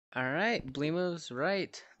Alright, Bleemo's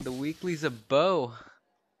right. The weekly's a bow.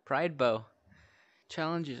 Pride bow.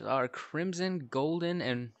 Challenges are crimson, golden,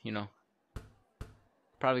 and,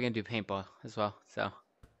 probably gonna do paintball as well, so.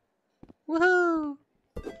 Woohoo!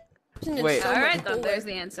 Wait. Alright, then there's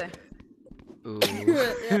the answer. Ooh.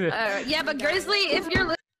 Alright, yeah, but Grizzly, if you're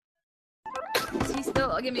listening. Is he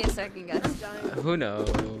still? Give me a second, guys. Who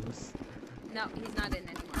knows? No, he's not in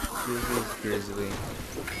anymore. Grizzly's Grizzly.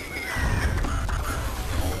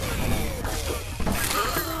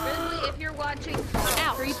 Grizzly, if you're watching,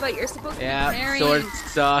 Creepa, you're supposed to be carrying. Sword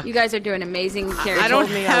suck. You guys are doing amazing carrying. I don't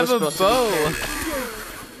have a bow.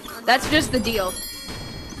 That's just the deal.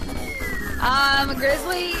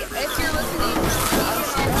 Grizzly, if you're listening,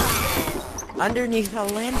 underneath a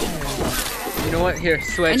lantern. You know what? Here,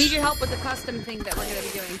 switch. I need your help with the custom thing that we're gonna be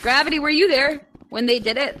doing. Gravity, were you there when they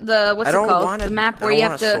did it? The what's it called? The map where you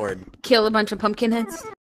have to kill a bunch of pumpkin heads.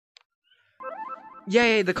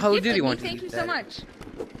 Yeah, the Call of Duty one. Thank you so much.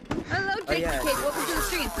 Hello, Jake. Welcome to the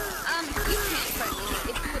stream. You can't find me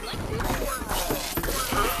if you would like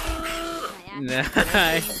to.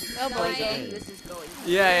 Nice. Oh boy, this is going.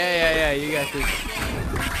 Yeah. You got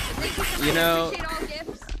this. You know,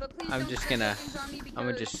 I'm just gonna go. I'm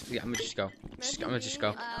gonna just go.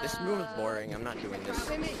 This room is boring. I'm not doing this. This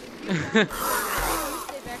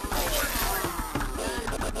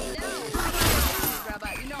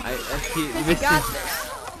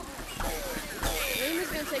Room is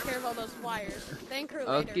gonna take care of all those wires. Thank her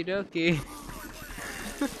later. Okie dokie.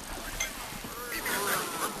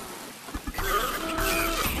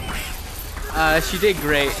 She did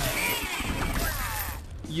great.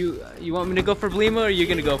 You want me to go for Bleema, or are you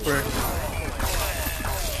gonna go for her?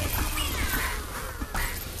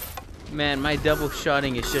 Man, my double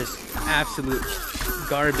shotting is just absolute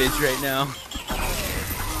garbage right now.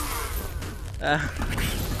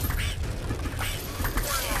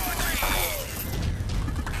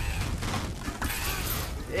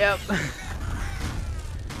 Yep.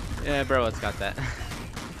 Yeah, bro, it's got that.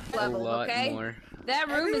 Level, a lot okay? more. That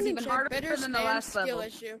room is even harder than the last level.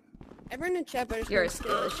 Everyone in chat better You're a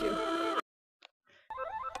skill issue.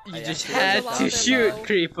 You just had to shoot,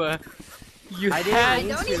 Creepa. I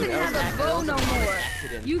don't even have a bow no more.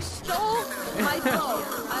 You stole my bow.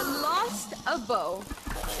 I lost a bow.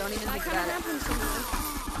 Don't even think about it.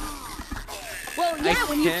 Well, yeah,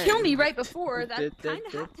 when you kill me right before, that kind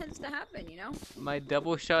of tends to happen, you know? My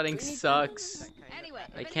double shotting sucks. Anyway,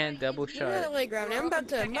 I can't double shot. I'm about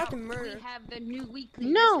to murder. We have the new weekly.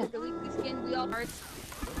 No. This is the weekly skin. We all are. Actually,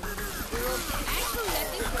 I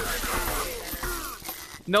think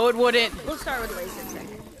No, it wouldn't. we'll start with laser tech.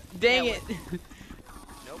 Dang it.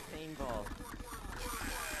 No paintball.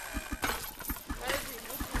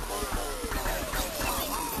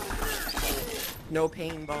 No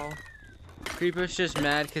paintball. Creeper's just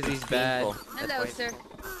mad because he's bad. Hello, sir.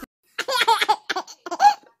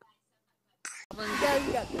 Yeah,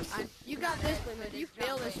 you got this. You got this, but if you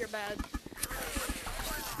fail this, you're bad.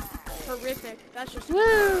 Horrific. That's just.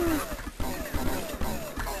 Woo!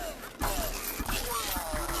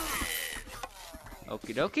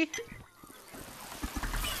 Okie dokie.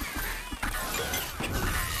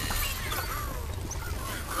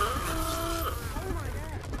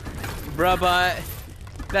 Bruh, but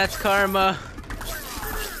that's karma.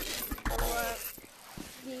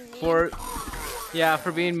 For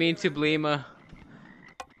being mean to Bleema.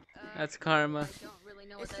 That's karma. I don't really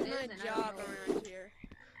know what that is. My job around here.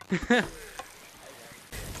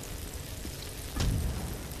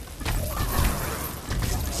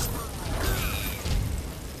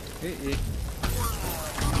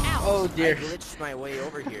 Oh dear. I glitched my way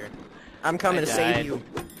over here. I'm coming to save you.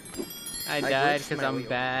 I died because I'm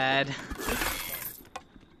bad.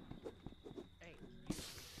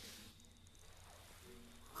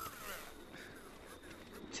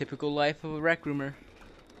 Typical life of a rec roomer.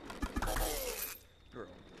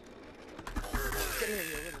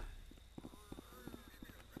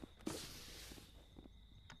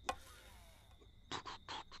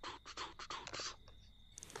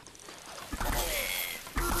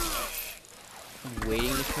 I'm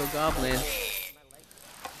waiting to kill goblins.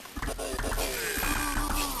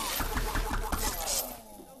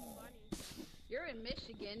 You're in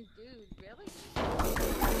Michigan, dude. Really?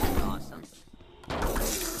 That's awesome. My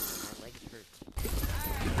legs hurt.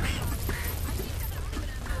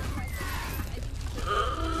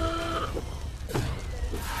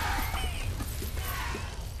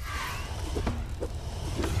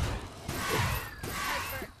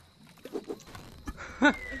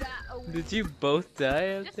 Did you both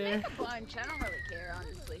die out Just there? make a bunch. I don't really care,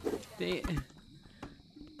 honestly.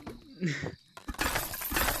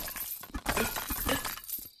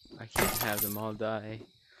 Have them all die.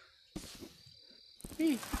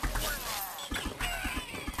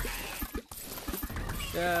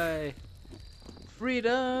 Die.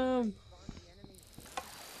 Freedom.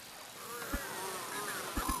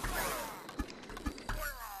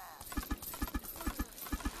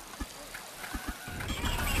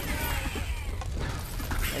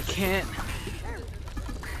 I can't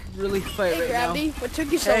really fight Hey, right Gravity, now. what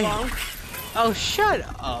took you so Hey. long? Oh, shut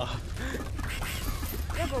up.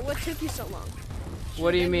 Yeah, but what took you so long?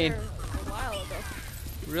 What do you Been mean? here a while ago.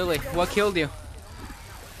 Really? What killed you?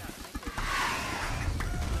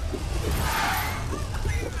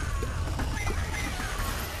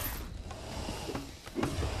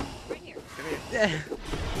 Come here.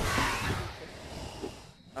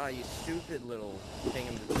 Oh, you stupid little thing.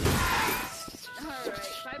 Alright,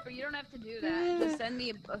 Piper, you don't have to do that. Just send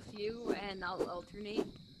me a few and I'll alternate.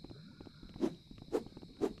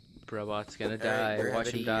 Robot's gonna Alright, die. Gravity, Watch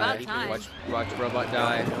him About die. time. Watch Robot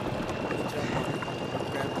die.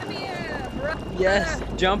 Come here, bro. Yes.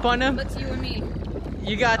 Jump on him. Let's you and me.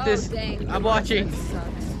 You got Oh, this. dang. I'm watching. That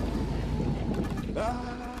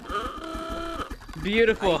sucks.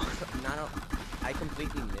 Beautiful. I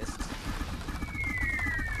completely missed.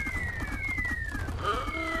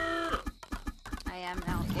 I am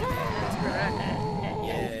now. That's correct.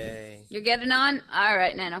 Yay. You're getting on?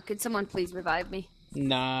 Alright, Nano. Could someone please revive me?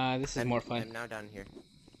 Nah, this is more fun. I'm now down here.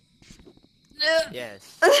 No.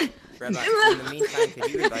 Yes. Rabbi, in the meantime,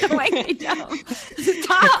 could you revive me? Wait, I don't.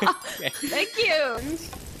 Stop! Okay. Thank you!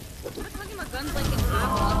 What's looking my guns like in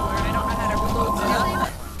Pablo where I don't know how to reload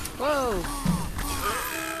stuff? Whoa.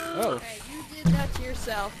 Oh. Hey, you did that to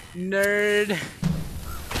yourself. Nerd.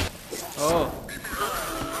 Oh.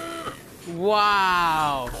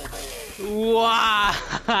 Wow.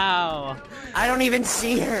 Wow. I don't even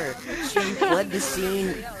see her. She fled the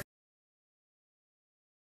scene.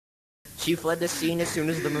 She fled the scene as soon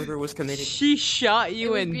as the murder was committed. She shot you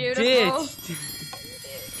It was and beautiful. ditched.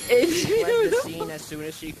 It's Fled the scene as soon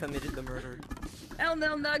as she committed the murder. Oh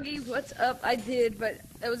no, Nuggies, what's up? I did, but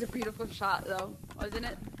that was a beautiful shot though, wasn't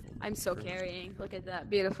it? I'm so carrying. Look at that.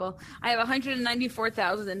 Beautiful. I have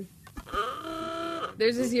 194,000.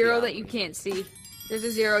 There's a zero that you can't see. There's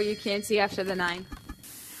a zero you can't see after the 9.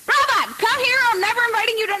 Robot, come here! I'm never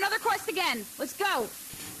inviting you to another quest again! Let's go!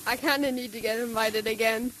 I kinda need to get invited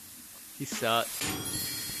again. He sucks.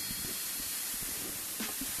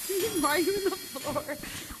 Why are you on the floor?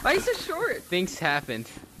 Why are you so short? Things happened.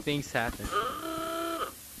 Things happened. Ow.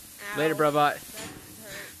 Later, Brobot. That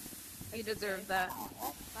hurt. You deserve that.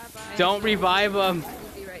 Bye-bye. Don't revive him.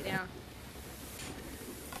 Easy right now.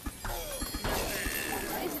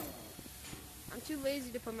 I'm too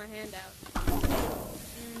lazy to put my hand out.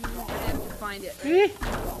 I have to find it. Right?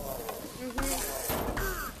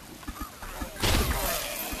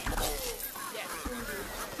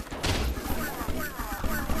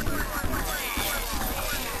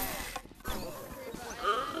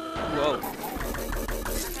 Whoa.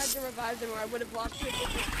 I had to revive them or I would have lost it.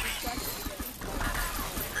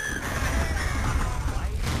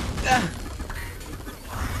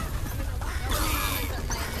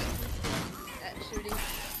 At shooting.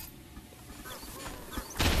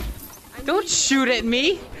 Don't shoot at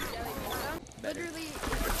me. Literally,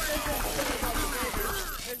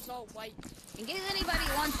 it's all white. In case anybody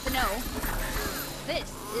wants to know,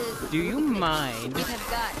 this is. Do you mind? We have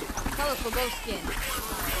got colorful ghost skin.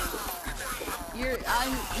 You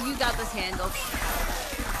got this handled.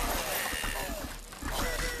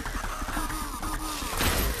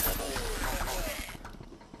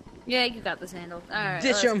 Yeah, you got this handled. Alright,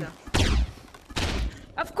 Ditch let's him. go.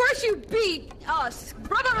 Of course you beat us!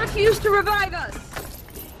 Brother refused to revive us!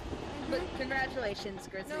 But congratulations,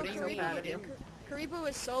 Grizzly. No, I'm so proud of you. Karibo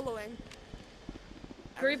is soloing.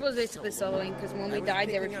 Karibo was basically soloing because when we died,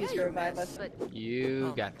 they refused to revive us. But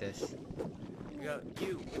You got this.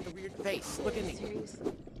 You with the weird face. Look at me.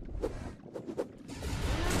 seriously. I'm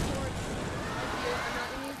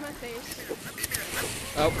not gonna use my face.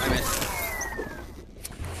 Oh, I missed.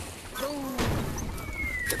 Boom.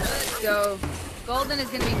 Let's go. Golden is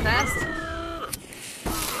gonna be fast.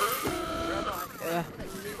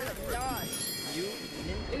 Dodge. You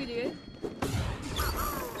Oh, you did.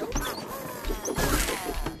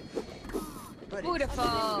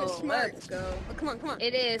 Beautiful. smart. Let's go. Oh, come on, come on.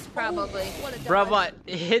 It is probably. What a dodge. Brobot,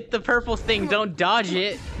 hit the purple thing. Don't dodge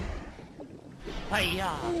it.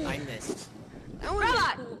 Hiya! I missed. That one was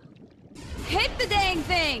Robot! cool. Hit the dang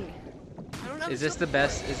thing. I don't have Is a this the sword.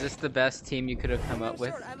 best? Is this the best team you could have come I up don't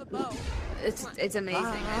with? have a sword, I have a bow. It's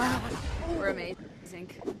amazing. We're amazing.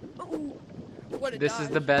 What a This dodge. is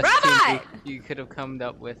the best Robot! team you could have come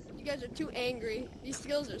up with. You guys are too angry. These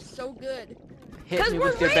skills are so good. Hit Because me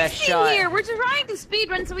we're with your best racing shot. here. We're trying to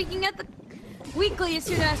speedrun so we can get the weekly as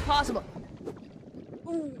soon as possible.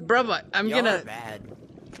 Brother, I'm Y'all gonna are bad.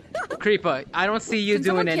 Creeper. I don't see you Can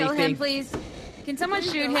doing someone kill anything. him, please? Can someone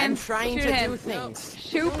shoot him? I'm trying shoot to him. do things.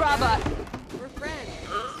 Shoot Brabba. We're friends.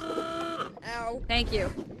 Ow. Thank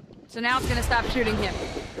you. So now it's gonna stop shooting him.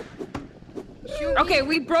 Shoot Okay, me.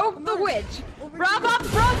 we broke Come the on. witch. Over Brabba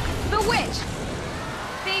broke the witch.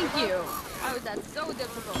 Thank you. How is that so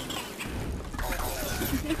difficult?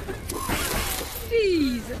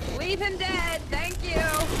 Jeez. Leave him dead. Thank you.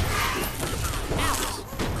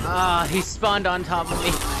 Ah, he spawned on top of me.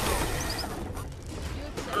 You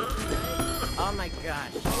accept it, right? Oh my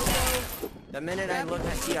gosh. The minute I look,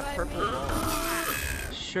 I see a purple ball.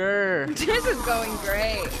 Sure. This is going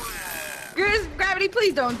great. Gravity,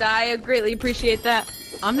 please don't die. I greatly appreciate that.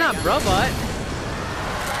 I'm not Brobot.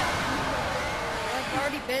 I've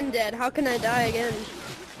already been dead. How can I die again?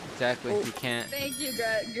 Exactly, you can't. Thank you,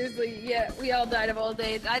 Grizzly. Yeah, we all died of old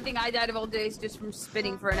age. I think I died of old age just from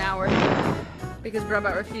spinning for an hour. Because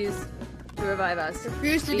Brabot refused to revive us.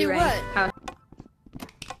 Refuse to do B-rank. what? How?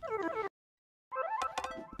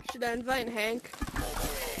 Should I invite Hank?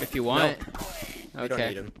 If you want. We don't need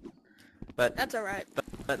Okay. him. But That's alright.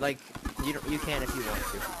 like you can if you want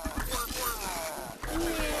to. I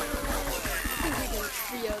think we can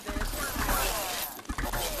trio this.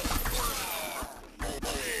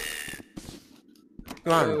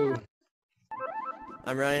 Come on. Oh.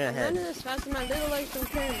 I'm running I'm running ahead. as fast as my little legs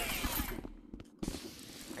can.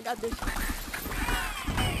 I got this.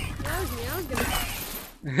 That was me. I was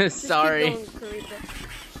gonna just Sorry. keep going, Karita.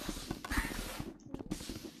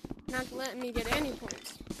 Not letting me get any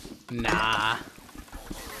points. Nah.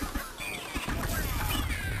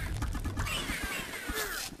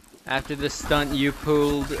 After the stunt you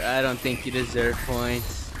pulled, I don't think you deserve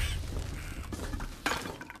points.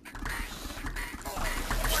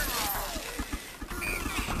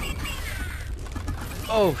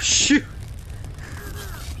 Oh shoot!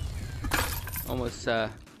 Almost I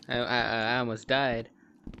almost died.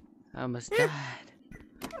 I almost died.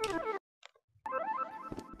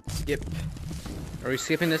 Skip. Are we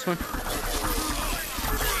skipping this one?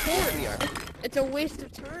 Here we are. It's a waste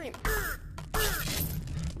of time.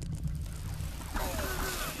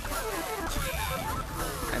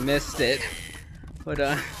 I missed it. Hold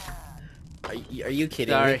on. Are you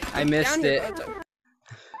kidding Sorry, me? I missed Down it.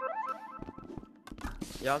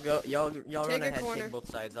 Y'all go. Y'all Take run a ahead. corner. Take both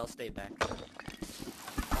sides. I'll stay back.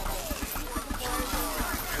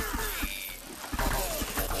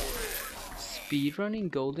 Speedrunning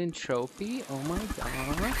golden trophy? Oh my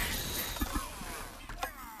gosh.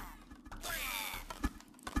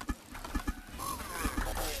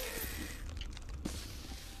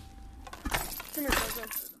 Come here,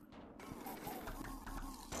 Bozo.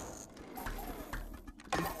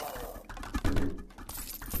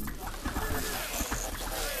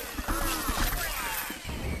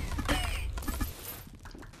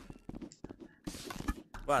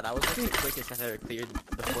 Wow, that was like the quickest I've ever cleared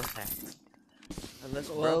the fourth act. Unless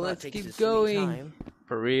Well, Robot let's takes keep his sweet going. time.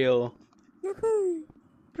 For real. Woohoo!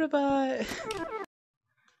 Bye-bye.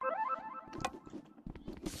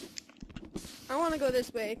 I want to go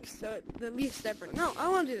this way, so the least effort. No, I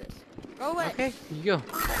want to do this. Go away. Okay, you go.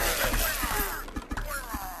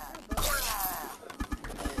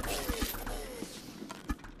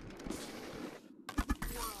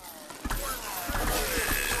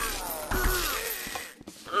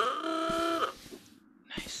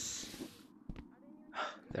 Nice.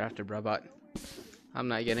 They're after Brabot. I'm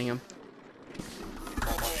not getting him.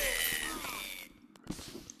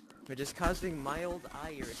 We're just causing mild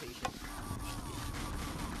eye irritation.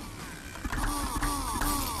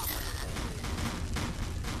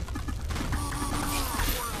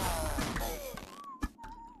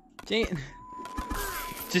 Dang it.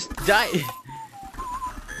 Just die.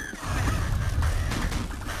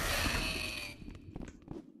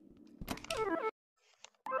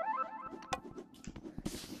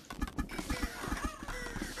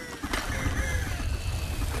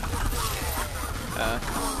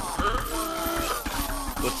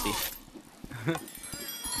 Whoopsie.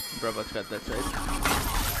 Brabot's got that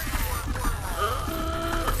side.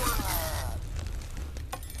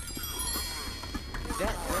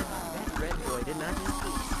 That red boy did not just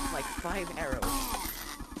eat like 5 arrows.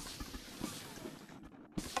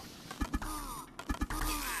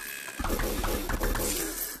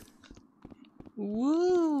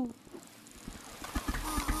 Woo!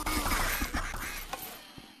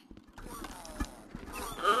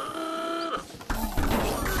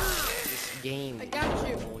 This game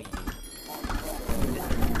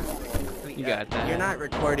You got that. You're not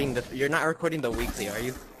recording the weekly, are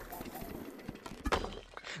you?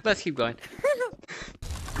 Let's keep going.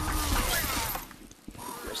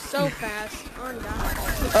 You're so fast. Oh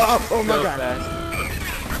god. Oh my So god.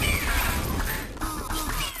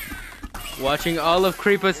 fast. Watching all of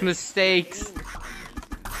Creepa's mistakes.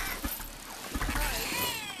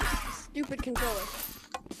 Stupid controller.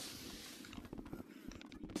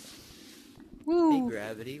 Hey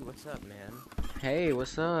Gravity, what's up, man? Hey,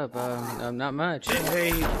 what's up? Not much.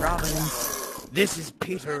 Hey, Providence. This is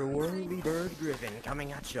Peter Whirly Bird Griffin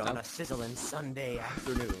coming at you on a sizzling Sunday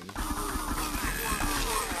afternoon.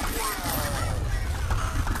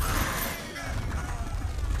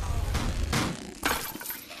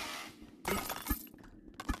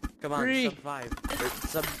 Come on, Three. sub 5. Or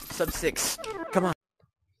sub 6. Come on.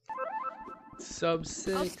 Sub I'll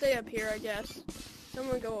 6. stay up here, I guess.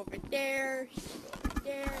 Someone go over there. Over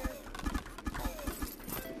there.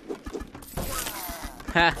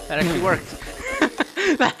 Ha, that actually worked.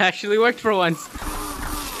 That actually worked for once.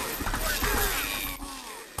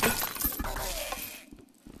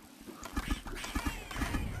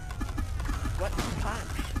 What time?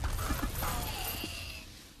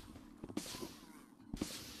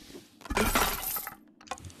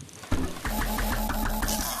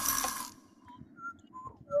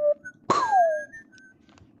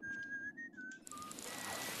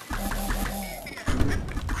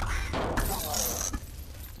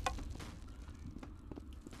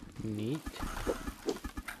 Neat.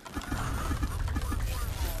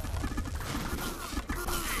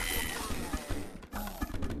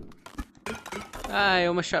 I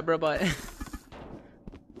almost shot bro butt.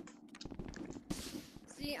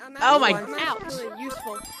 See, I'm Oh my- actually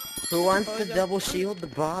useful. Who wants to double shield the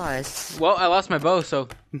boss? Well, I lost my bow, so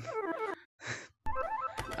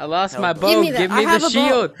I lost my Give bow. me that. Give I me have the a bow.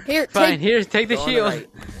 shield. Here, Fine, here, take the Go on the shield. right.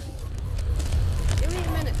 Give me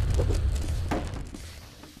a minute.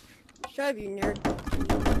 Shut up, you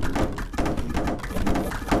nerd.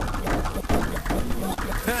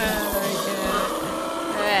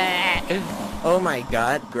 Oh my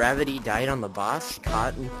god, Gravity died on the boss,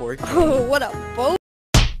 caught in 4K. Oh, what a bozo.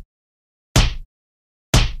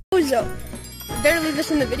 Better leave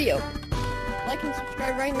this in the video. Like and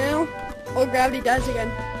subscribe right now, or Gravity dies again.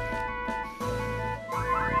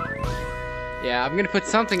 Yeah, I'm gonna put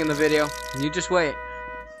something in the video. You just wait.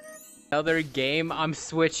 Another game. I'm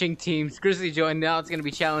switching teams. Grizzly joined. Now it's gonna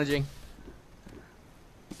be challenging.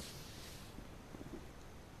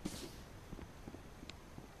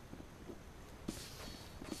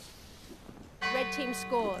 Red team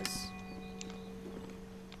scores.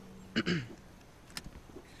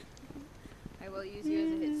 I will use you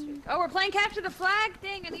as a hit streak. Oh, we're playing capture the flag.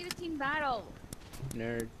 Dang, I need a team battle.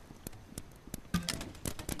 Nerd.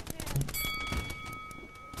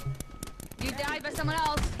 You died by someone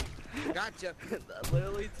else. Gotcha.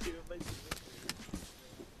 Literally 2 of my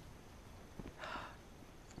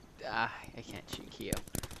Ah, I can't shoot Keo.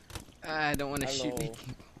 I don't want to shoot. Hello.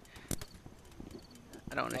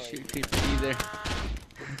 I don't want to shoot people either.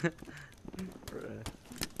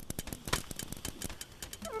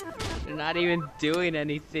 They're not even doing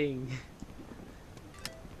anything.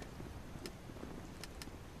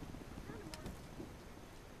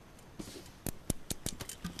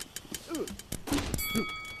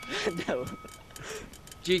 No.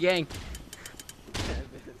 G gang.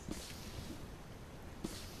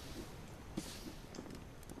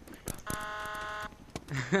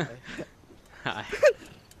 Hi.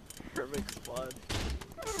 Perfect spawn.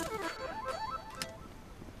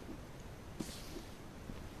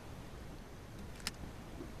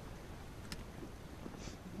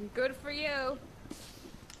 Good for you.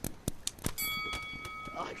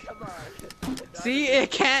 Oh, come on. See,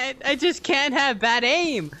 it can't. I just can't have bad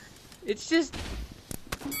aim. It's just.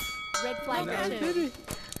 Red flag No. two.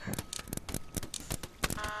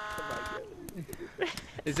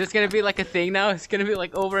 Is this gonna be like a thing now? It's gonna be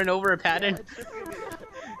like over and over a pattern.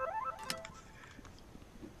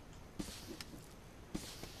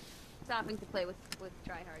 Stopping to play with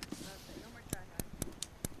tryhards. No more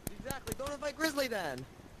tryhards. Exactly. Don't invite Grizzly then.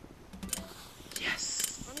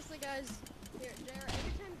 Yes. Honestly, guys, here, JR,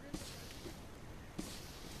 every time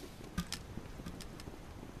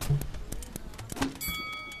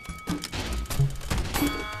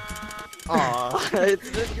Aw, it's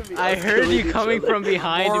just gonna be I us heard killing you each coming other. from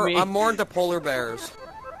behind me. I'm more into polar bears.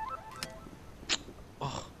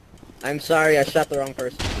 I'm sorry, I shot the wrong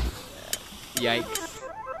person. Yikes.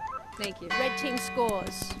 Thank you. Red team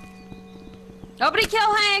scores. Nobody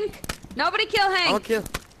kill Hank. Nobody kill I'm Hank.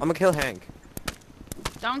 gonna kill Hank.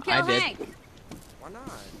 Don't kill I did. Hank. Why not?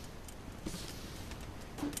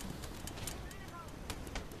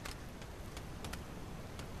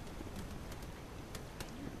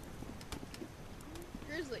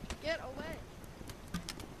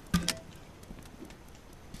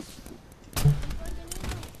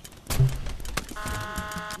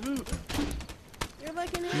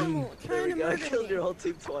 fucking hell. Trying to I murder killed me. your whole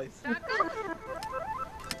team twice.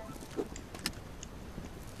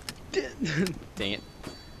 Dang it.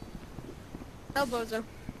 Oh, bozo.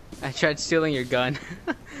 I tried stealing your gun.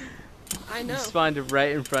 I know. You spawned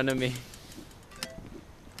right in front of me.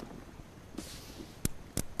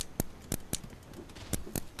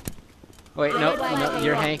 Wait, no, no,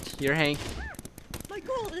 you're Hank. You're Hank. My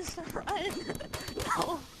goal is to run.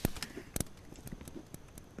 No.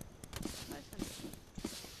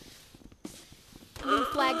 Blue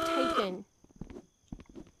flag taken.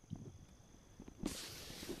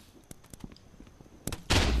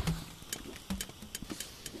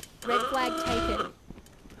 Red flag taken.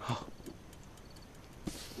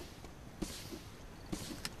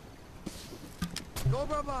 Go,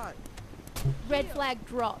 robot! Red flag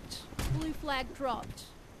dropped. Blue flag dropped.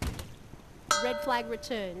 Red flag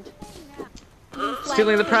returned. Blue flag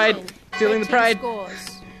Stealing the pride. taken. Stealing Red the team pride. Scores.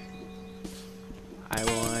 I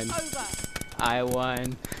won. Over. I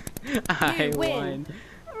won. I You win. won.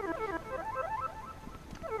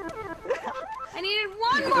 I needed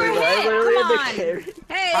one more I hit. literally Come had on. to carry.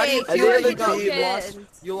 Hey, How do you I feel did the the team team lost?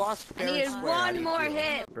 You lost I fair and needed square. How do one you more feel?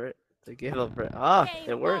 hit. Brit, to give up Brit. Ah, Game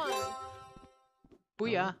it worked. on.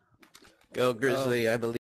 Booyah. Go Grizzly, I believe.